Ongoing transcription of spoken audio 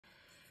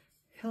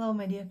Hello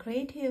my dear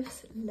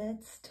creatives,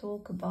 let's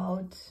talk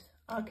about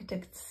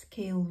architect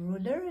scale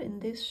ruler. In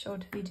this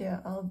short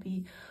video I'll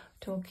be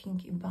talking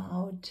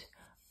about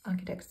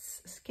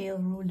architect's scale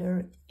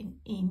ruler in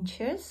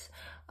inches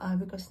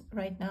because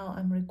right now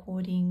I'm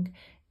recording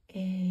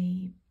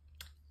a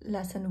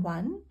lesson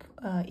 1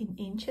 in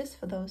inches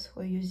for those who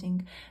are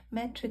using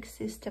metric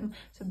system.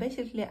 So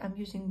basically I'm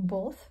using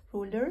both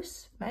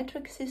rulers,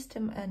 metric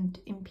system and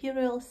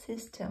imperial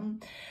system.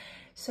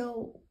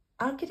 So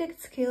architect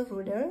scale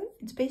ruler,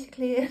 it's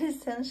basically an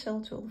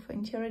essential tool for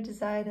interior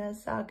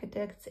designers,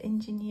 architects,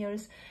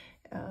 engineers,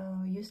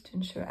 used to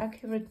ensure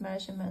accurate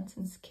measurements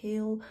and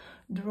scale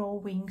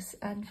drawings.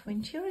 And for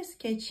interior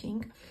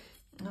sketching,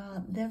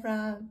 there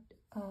are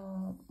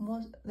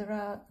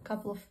a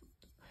couple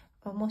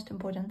of most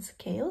important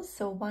scales.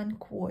 So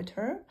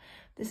 1/4,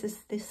 this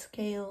is the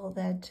scale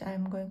that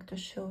I'm going to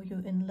show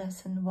you in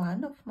lesson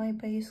 1 of my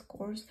base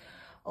course.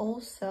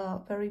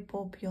 Also very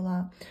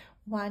popular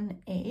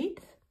 1/8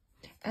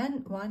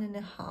 and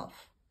 1.5.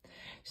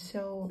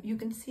 So you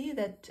can see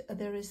that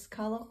there is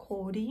color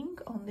coding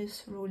on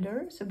this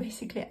ruler. So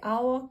basically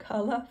our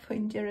color for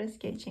interior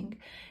sketching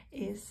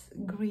is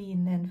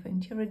green, and for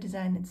interior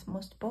design it's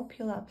most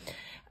popular.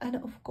 And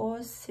of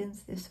course,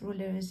 since this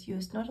ruler is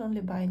used not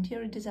only by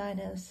interior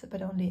designers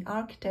but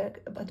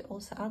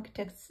also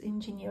architects,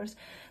 engineers,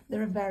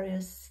 there are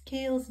various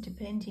scales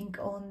depending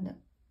on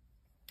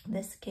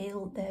the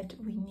scale that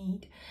we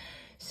need.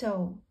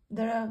 So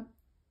there are,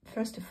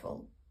 first of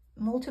all,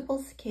 multiple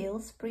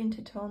scales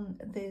printed on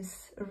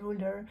this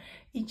ruler.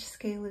 Each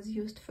scale is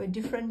used for a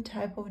different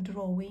type of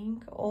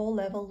drawing or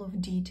level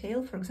of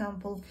detail. For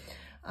example,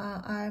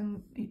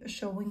 I'm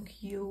showing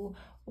you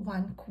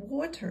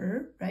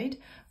 1/4, right?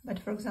 But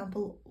for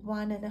example,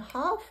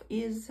 1.5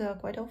 is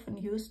quite often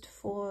used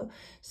for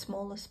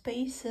smaller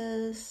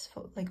spaces,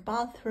 for like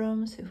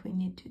bathrooms, if we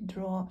need to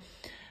draw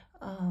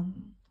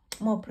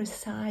more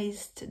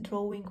precise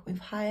drawing with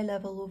high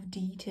level of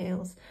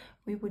details,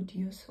 we would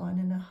use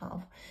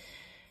 1.5.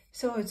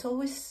 So it's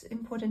always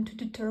important to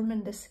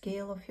determine the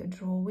scale of your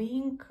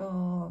drawing,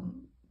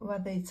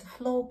 whether it's a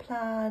floor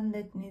plan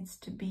that needs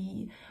to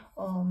be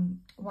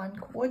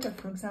 1/4,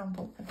 for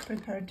example. I've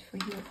prepared for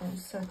you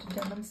also to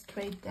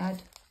demonstrate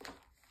that.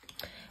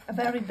 A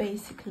very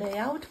basic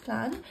layout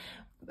plan.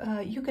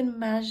 You can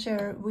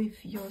measure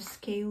with your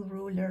scale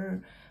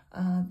ruler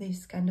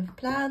these kind of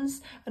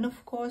plans, and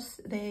of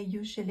course they're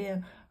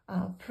usually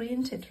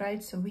printed,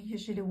 right? So we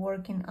usually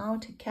work in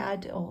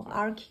AutoCAD or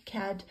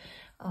ArchiCAD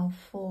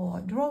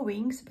for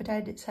drawings, but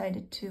I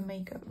decided to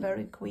make a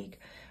very quick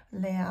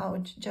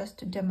layout just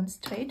to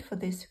demonstrate for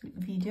this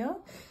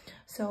video.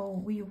 So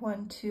we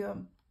want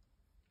to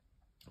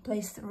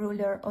place the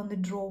ruler on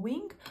the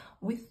drawing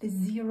with the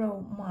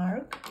 0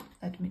 mark.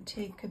 Let me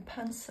take a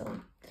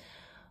pencil.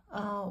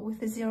 With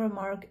the 0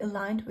 mark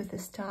aligned with the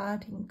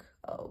starting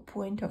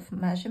point of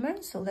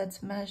measurement. So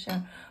let's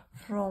measure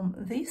from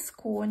this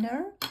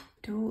corner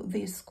to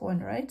this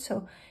corner, right?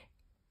 So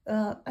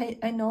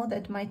I know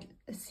that might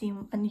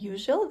seem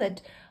unusual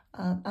that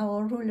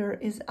our ruler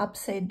is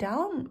upside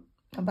down,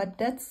 but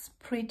that's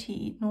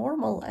pretty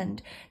normal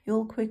and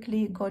you'll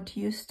quickly got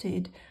used to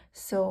it.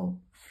 So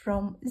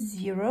from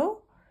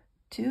 0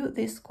 to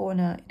this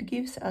corner, it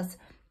gives us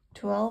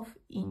 12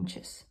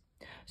 inches.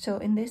 So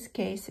in this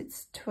case,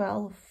 it's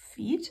 12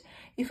 feet.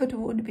 If it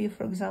would be,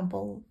 for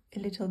example, a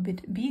little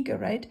bit bigger,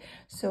 right?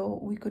 So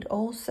we could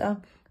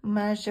also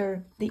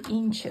measure the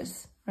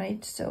inches,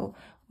 right? So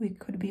we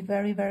could be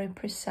very, very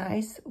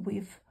precise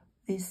with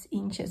these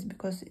inches,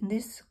 because in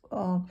this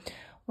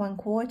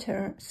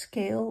 1/4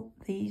 scale,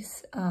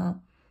 these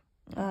are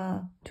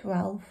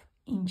 12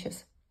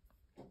 inches.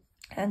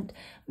 And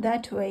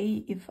that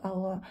way, if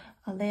our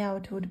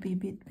layout would be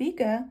a bit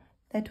bigger,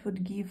 that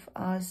would give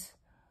us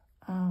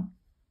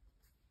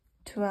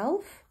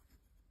 12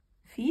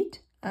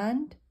 feet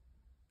and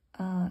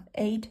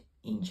 8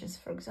 inches,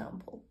 for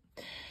example.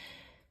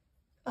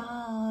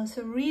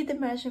 So read the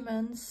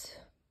measurements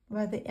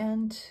where the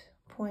end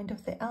point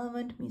of the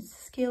element meets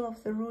the scale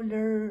of the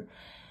ruler,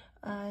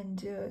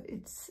 and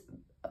it's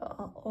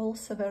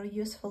also very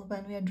useful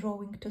when we are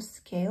drawing to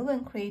scale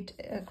and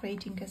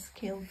creating a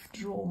scale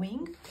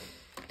drawing.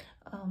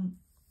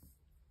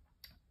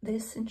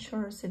 This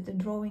ensures that the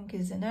drawing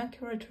is an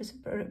accurate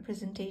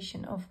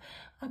representation of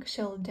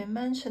actual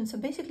dimensions. So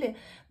basically,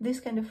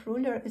 this kind of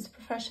ruler is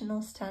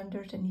professional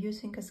standard, and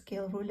using a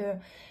scale ruler,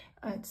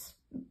 it's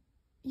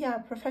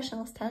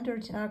professional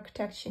standard in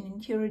architecture and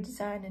interior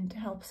design, and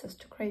helps us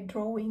to create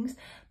drawings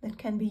that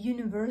can be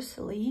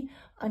universally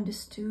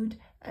understood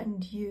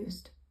and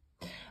used.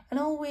 And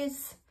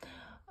always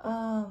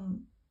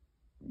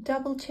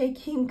double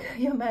checking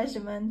your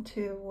measurement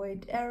to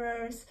avoid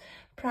errors,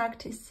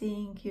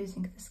 practicing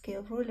using the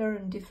scale ruler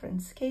and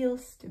different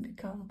scales to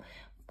become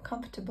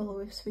comfortable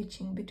with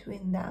switching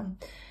between them.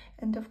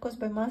 And of course,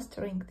 by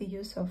mastering the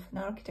use of an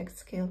architect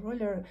scale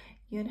ruler,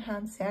 you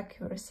enhance the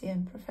accuracy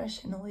and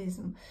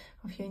professionalism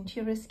of your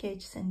interior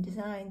sketches and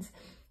designs,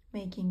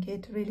 making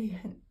it really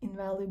an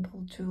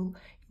invaluable tool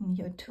in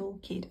your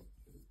toolkit.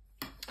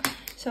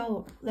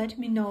 So let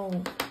me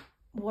know,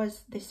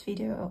 was this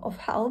video of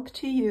help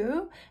to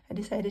you? I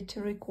decided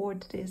to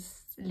record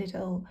this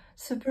little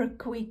super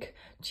quick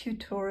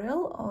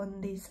tutorial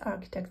on these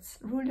architect's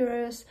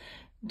rulers.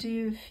 Do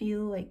you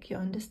feel like you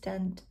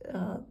understand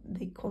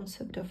the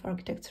concept of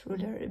architect's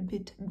ruler a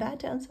bit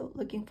better? And so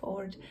looking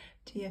forward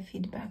to your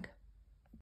feedback.